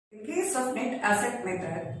In case of net asset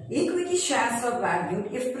method, equity shares are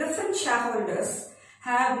valued if preference shareholders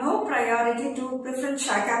have no priority to preference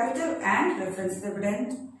share capital and preference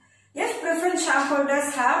dividend. If preference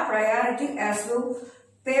shareholders have priority as to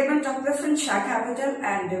payment of preference share capital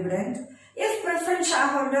and dividend, if preference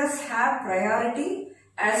shareholders have priority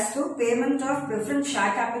as to payment of preference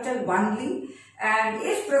share capital only, and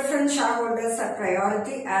if preference shareholders have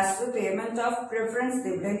priority as to payment of preference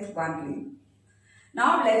dividend only.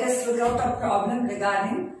 Now let us look at a problem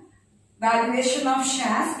regarding valuation of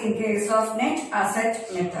shares in case of net asset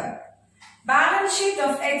method. Balance sheet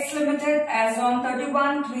of X Limited as on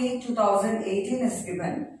 31/3/2018 is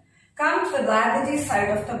given. Come to the liability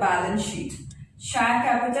side of the balance sheet. Share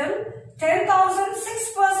capital 10,000,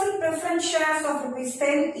 6% preference shares of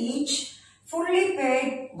 ₹10 each, fully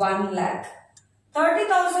paid 1 lakh.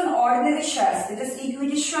 30,000 ordinary shares, that is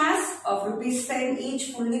equity shares of ₹10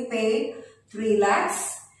 each, fully paid 3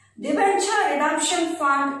 lakhs. Debenture redemption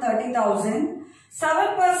fund 30,000.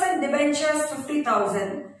 7% debentures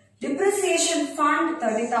 50,000. Depreciation fund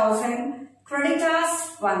 30,000.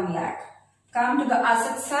 Creditors 1 lakh. Come to the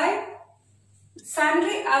asset side.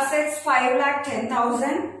 Sundry assets 5 lakh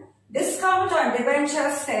 10,000. Discount on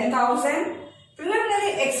debentures 10,000.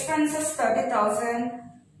 Preliminary expenses 30,000.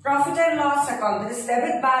 Profit and loss account, that is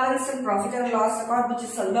debit balance and profit and loss account, which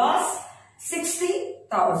is a loss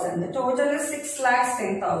 60,000. The total is 6 lakhs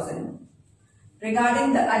 10,000.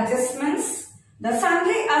 Regarding the adjustments, the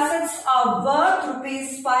sundry assets are worth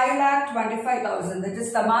 ₹5 lakh 25,000. That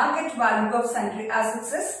is the market value of sundry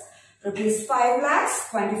assets is ₹5 lakhs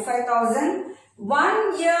 25,000.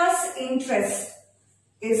 1 year's interest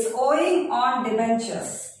is owing on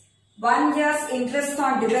debentures. 1 year's interest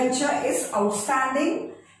on debenture is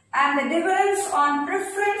outstanding, and the dividends on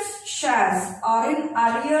preference shares are in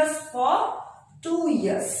arrears for 2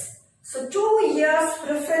 years. So 2 years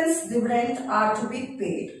preference dividend are to be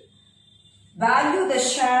paid. Value the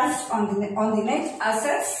shares on the net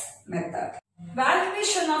assets method.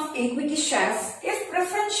 Valuation of equity shares if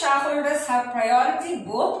preference shareholders have priority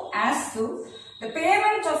both as to the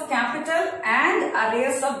payment of capital and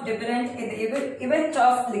arrears of dividend in the event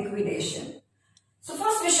of liquidation. So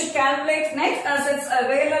first we should calculate net assets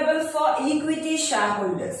available for equity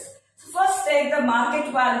shareholders. So first take the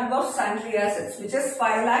market value of sundry assets, which is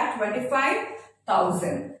 5 lakh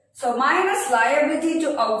 25,000. So minus liability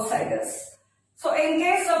to outsiders. So in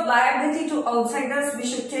case of liability to outsiders, we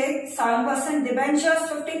should take 7% debentures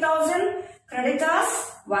 50,000,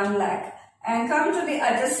 creditors 1 lakh. And come to the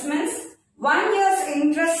adjustments. 1 year's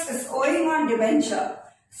interest is owing on debenture.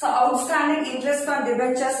 So outstanding interest on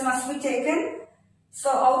debentures must be taken. So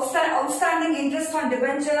outstanding interest on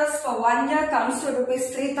debentures for 1 year comes to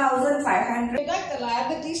 ₹3,500. Deduct the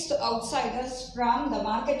liabilities to outsiders from the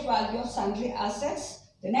market value of sundry assets.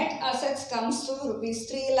 The net assets comes to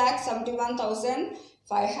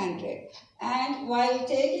 ₹3,71,500. And while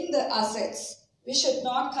taking the assets, we should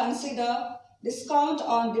not consider discount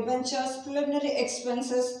on debentures, preliminary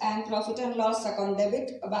expenses and profit and loss account,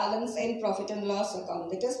 debit balance and profit and loss account.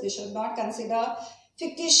 That is, we should not consider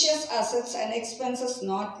fictitious assets and expenses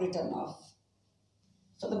not written off.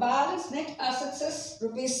 So the balance net assets is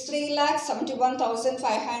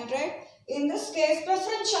 ₹3,71,500. In this case,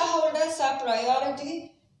 preference shareholders have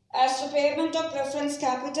priority as to payment of preference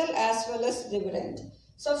capital as well as dividend.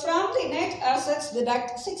 So from the net assets,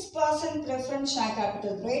 deduct 6% preference share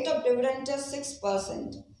capital. Rate of dividend is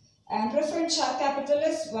 6%. And preference share capital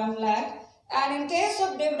is 1 lakh. And in case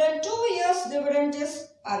of dividend, 2 years dividend is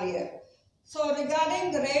arrear. So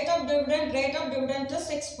regarding the rate of dividend is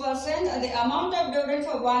 6%, and the amount of dividend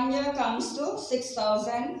for 1 year comes to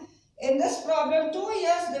 6,000. In this problem, 2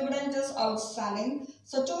 years dividend is outstanding.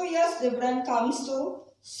 So 2 years dividend comes to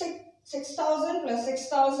 6,000 plus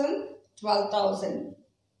 6,000, 12,000.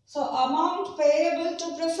 So amount payable to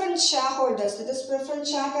preference shareholders, that is preference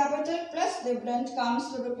share capital plus dividend, comes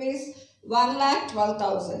to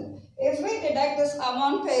 ₹1,12,000. If we deduct this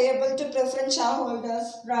amount payable to preference shareholders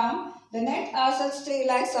from the net assets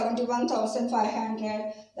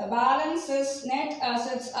 3,71,500, the balance is net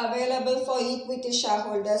assets available for equity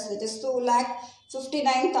shareholders, that is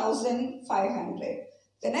 2,59,500.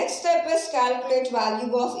 The next step is calculate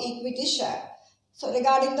value of equity share. So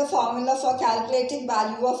regarding the formula for calculating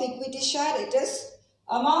value of equity share, it is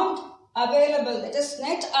amount available, that is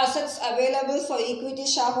net assets available for equity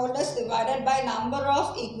shareholders divided by number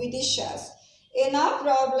of equity shares. In our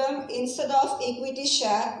problem, instead of equity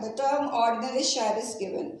share, the term ordinary share is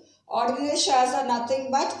given. Ordinary shares are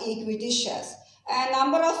nothing but equity shares. And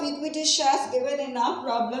number of equity shares given in our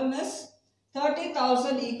problem is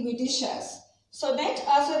 30,000 equity shares. So net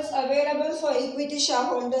assets available for equity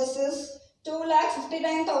shareholders is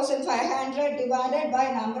 2,59,500 divided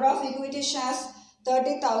by number of equity shares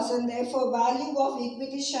 30,000. Therefore, value of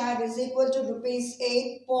equity share is equal to rupees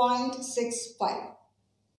 8.65.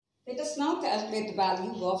 Let us now calculate the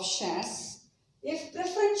value of shares. If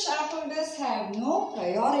preferred shareholders have no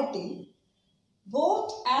priority,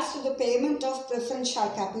 both as to the payment of preferred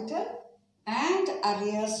share capital and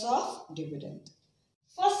arrears of dividend.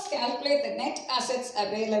 First, calculate the net assets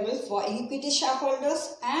available for equity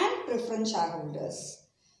shareholders and preferred shareholders.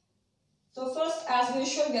 So first, as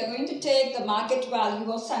usual, we are going to take the market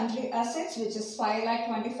value of sundry assets, which is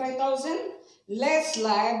 5,25,000, less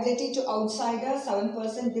liability to outsiders,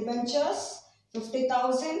 7% debentures,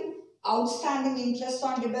 50,000, outstanding interest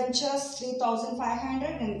on debentures,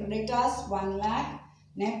 3,500, and creditors, 1 lakh.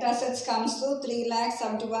 Net assets comes to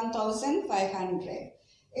 3,71,500.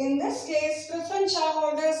 In this case, preferred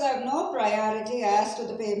shareholders have no priority as to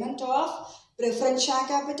the payment of preferred share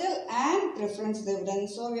capital and preference dividend.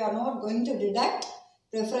 So, we are not going to deduct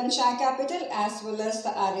preferred share capital as well as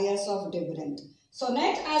the arrears of dividend. So,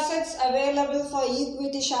 net assets available for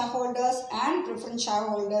equity shareholders and preference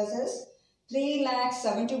shareholders is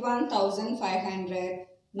 3,71,500.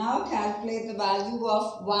 Now, calculate the value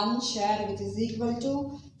of one share, which is equal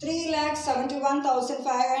to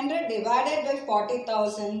 3,71,500 divided by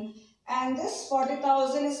 40,000. And this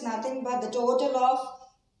 40,000 is nothing but the total of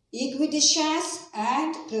equity shares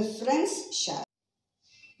and preference shares.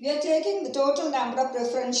 We are taking the total number of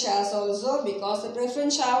preference shares also because the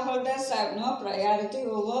preference shareholders have no priority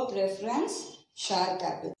over preference share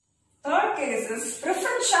capital. Third case is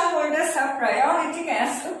preference shareholders have priority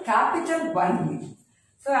as to capital only.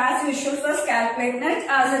 So as usual, first calculate net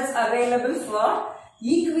assets available for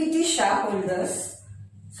equity shareholders.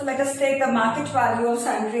 So let us take the market value of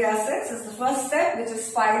sundry assets as the first step, which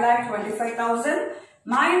is 5,25,000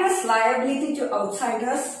 minus liability to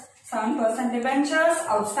outsiders, 7% debentures,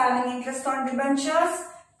 outstanding interest on debentures,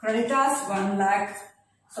 creditors 1 lakh.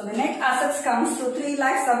 So the net assets comes to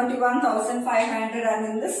 3,71,500, and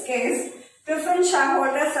in this case, preference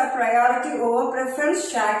shareholders have priority over preference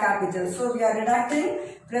share capital. So we are deducting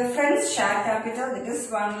preference share capital, that is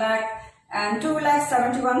 1 lakh, and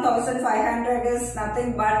 2,71,500 is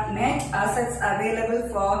nothing but net assets available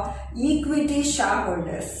for equity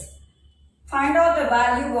shareholders. Find out the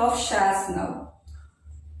value of shares now.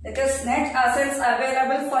 That is net assets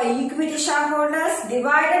available for equity shareholders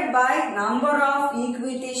divided by number of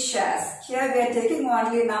equity shares. Here we are taking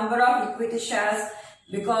only number of equity shares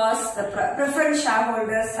because the preference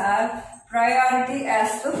shareholders have priority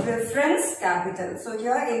as to preference capital. So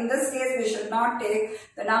here in this case we should not take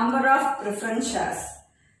the number of preference shares.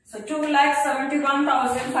 So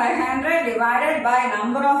 2,71,500 divided by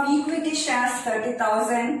number of equity shares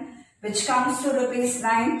 30,000, which comes to rupees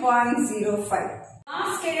 9.05.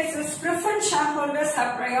 Last case is preference shareholders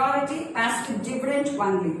have priority as to dividend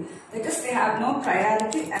only. That is, they have no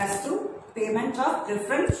priority as to payment of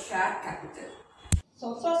preference share capital.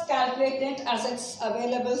 So first calculate net assets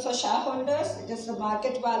available for shareholders. It is the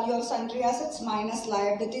market value of sundry assets minus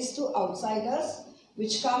liabilities to outsiders,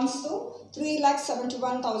 which comes to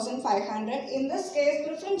 3,71,500. In this case,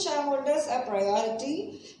 preference shareholders have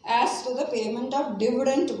priority as to the payment of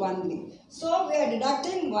dividend only. So we are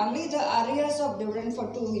deducting only the arrears of dividend for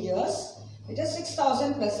 2 years. It is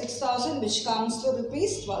 6,000 plus 6,000, which comes to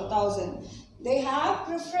rupees 12,000. They have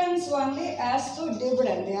preference only as to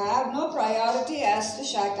dividend. They have no priority as to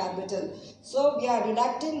share capital. So we are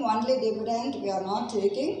deducting only dividend. We are not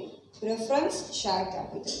taking preference share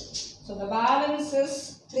capital. So the balance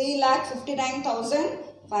is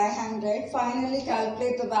 3,59,500. Finally,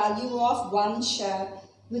 calculate the value of one share,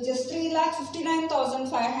 which is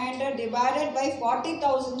 3,59,500 divided by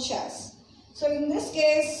 40,000 shares. So in this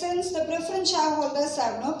case, since the preference shareholders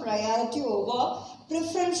have no priority over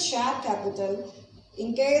preference share capital,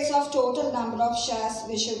 in case of total number of shares,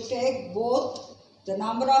 we should take both the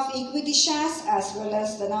number of equity shares as well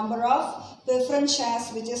as the number of preference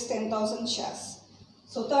shares, which is 10,000 shares.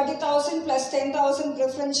 So 30,000 plus 10,000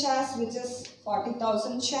 preference shares, which is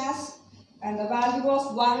 40,000 shares, and the value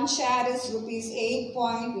of one share is rupees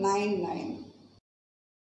 8.99.